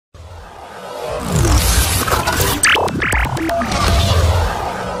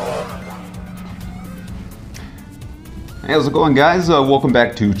Hey, how's it going, guys? Welcome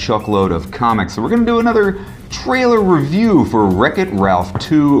back to Chuckload of Comics. So we're going to do another trailer review for Wreck-It Ralph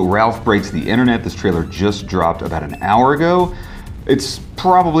 2, Ralph Breaks the Internet. This trailer just dropped about an hour ago. It's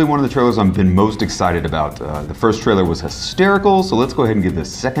probably one of the trailers I've been most excited about. The first trailer was hysterical, so let's go ahead and give the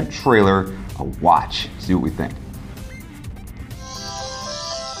second trailer a watch. See what we think.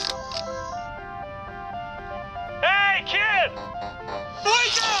 Hey, kid!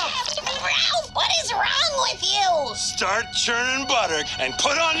 Wake up! Ralph, what is wrong with you? Start churning butter and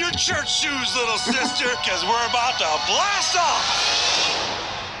put on your church shoes, little sister, because we're about to blast off!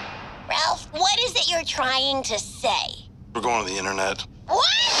 Ralph, what is it you're trying to say? We're going to the internet. What?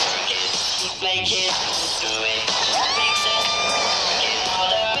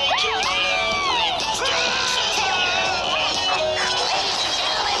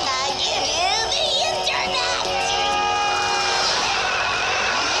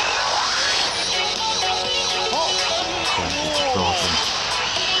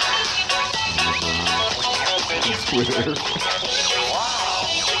 Twitter. Wow,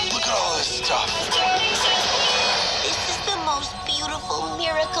 look at all this stuff. This is the most beautiful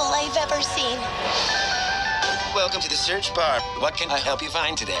miracle I've ever seen. Welcome to the search bar. What can I help you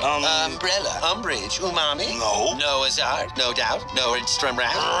find today? Umbrella, umbrage, umami. No. Noah's Ark, no doubt. Nordstrom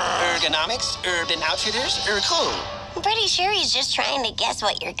Rack, ergonomics, Urban Outfitters, cool. I'm pretty sure he's just trying to guess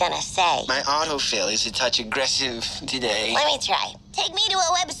what you're gonna say. My autofill is a touch aggressive today. Let me try. Take me to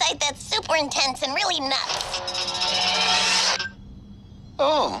a website that's super intense and really nuts.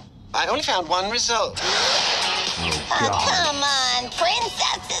 Oh, I only found one result. Oh, come on.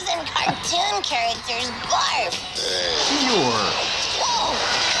 Princesses and cartoon characters barf. Sure. Whoa.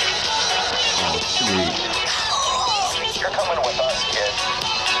 Oh, sweet. You're coming with us, kid.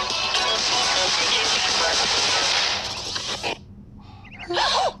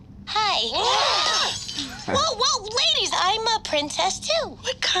 Hi. Whoa, ladies, I'm a princess too.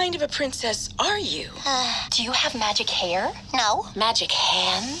 What kind of a princess are you? Do you have magic hair? No. Magic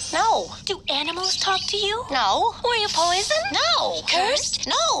hands? No. Do animals talk to you? No. Were you poisoned? No. Cursed?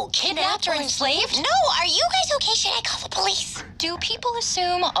 No. Kidnapped or enslaved? No. Are you guys okay? Should I call the police? Do people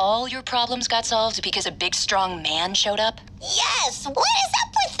assume all your problems got solved because a big, strong man showed up? Yes. What is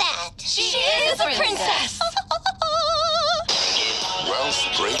up with that? She is a princess.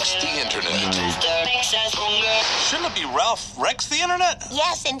 Ralph Breaks the Internet. Shouldn't it be Ralph Wrecks the Internet?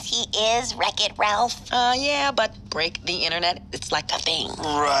 Yeah, since he is Wreck-It Ralph. Yeah, but break the internet, it's like a thing.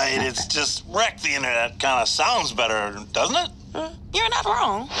 Right, it's just Wreck the Internet kind of sounds better, doesn't it? You're not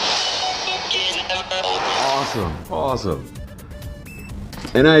wrong. Awesome.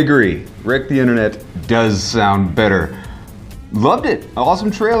 And I agree, Wreck the Internet does sound better. Loved it. Awesome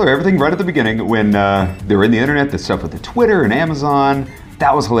trailer. Everything right at the beginning when they were in the internet, the stuff with the Twitter and Amazon.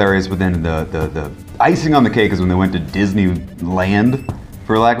 That was hilarious. But then the icing on the cake is when they went to Disneyland,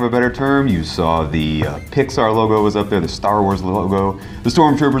 for lack of a better term. You saw the Pixar logo was up there, the Star Wars logo, the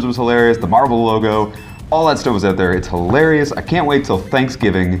Stormtroopers was hilarious, the Marvel logo. All that stuff was out there. It's hilarious. I can't wait till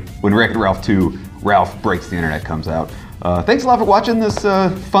Thanksgiving when Wreck-It Ralph 2, Ralph Breaks the Internet comes out. Thanks a lot for watching this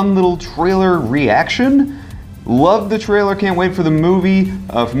fun little trailer reaction. Love the trailer, can't wait for the movie.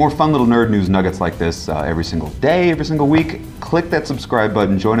 For more fun little nerd news nuggets like this every single day, every single week, click that subscribe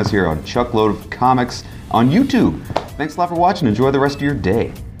button. Join us here on Chuckload of Comics on YouTube. Thanks a lot for watching. Enjoy the rest of your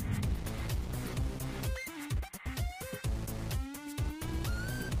day.